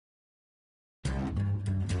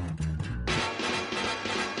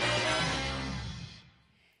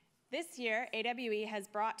This year, AWE has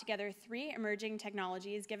brought together 3 emerging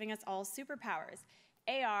technologies giving us all superpowers: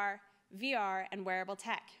 AR, VR, and wearable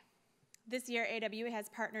tech. This year, AWE has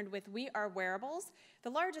partnered with Wearables, the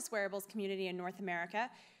largest wearables community in North America,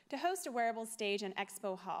 to host a wearables stage and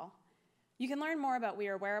expo hall. You can learn more about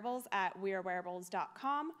Wearables at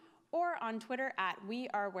wearables.com or on Twitter at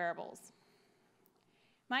wearewearables.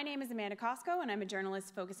 My name is Amanda Cosco, and I'm a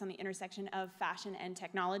journalist focused on the intersection of fashion and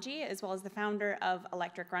technology, as well as the founder of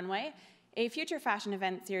Electric Runway, a future fashion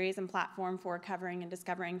event series and platform for covering and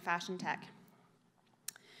discovering fashion tech.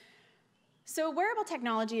 So wearable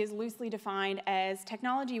technology is loosely defined as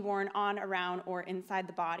technology worn on, around, or inside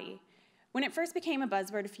the body. When it first became a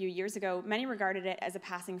buzzword a few years ago, many regarded it as a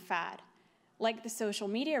passing fad. Like the social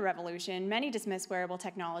media revolution, many dismiss wearable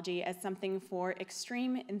technology as something for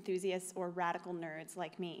extreme enthusiasts or radical nerds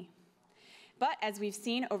like me. But as we've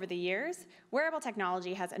seen over the years, wearable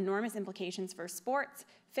technology has enormous implications for sports,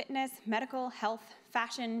 fitness, medical, health,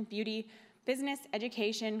 fashion, beauty, business,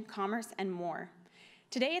 education, commerce, and more.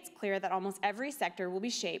 Today, it's clear that almost every sector will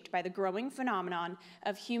be shaped by the growing phenomenon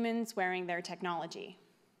of humans wearing their technology.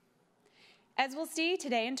 As we'll see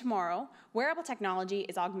today and tomorrow, wearable technology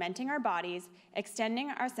is augmenting our bodies,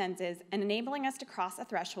 extending our senses, and enabling us to cross a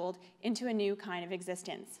threshold into a new kind of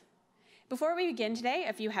existence. Before we begin today,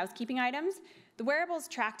 a few housekeeping items. The Wearables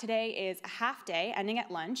track today is a half day, ending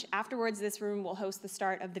at lunch. Afterwards, this room will host the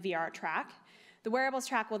start of the VR track. The Wearables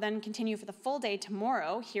track will then continue for the full day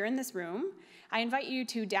tomorrow here in this room. I invite you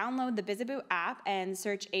to download the Bizaboo app and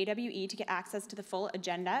search AWE to get access to the full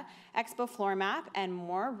agenda, expo floor map, and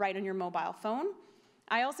more right on your mobile phone.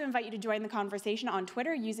 I also invite you to join the conversation on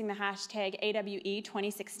Twitter using the hashtag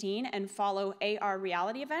AWE2016 and follow AR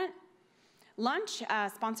Reality Event. Lunch,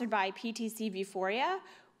 sponsored by PTC Vuforia,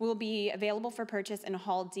 will be available for purchase in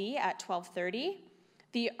Hall D at 12:30.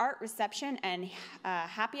 The art reception and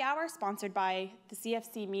happy hour, sponsored by the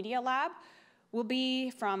CFC Media Lab, will be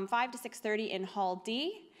from 5 to 6:30 in Hall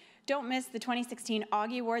D. Don't miss the 2016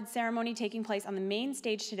 Augie Awards ceremony taking place on the main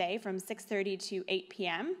stage today from 6:30 to 8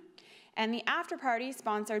 p.m. And the after party,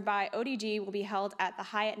 sponsored by ODG, will be held at the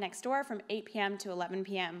Hyatt next door from 8 p.m. to 11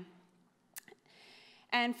 p.m.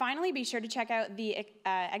 And finally, be sure to check out the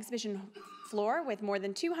exhibition floor with more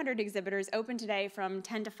than 200 exhibitors open today from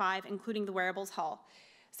 10 to 5, including the Wearables Hall.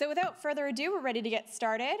 So without further ado, we're ready to get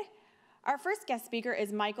started. Our first guest speaker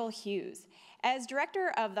is Michael Hughes. As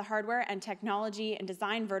director of the hardware and technology and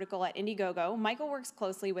design vertical at Indiegogo, Michael works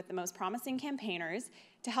closely with the most promising campaigners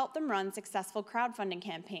to help them run successful crowdfunding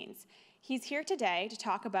campaigns. He's here today to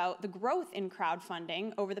talk about the growth in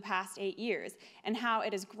crowdfunding over the past 8 years and how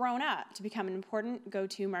it has grown up to become an important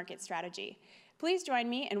go-to market strategy. Please join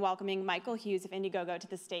me in welcoming Michael Hughes of Indiegogo to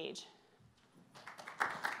the stage.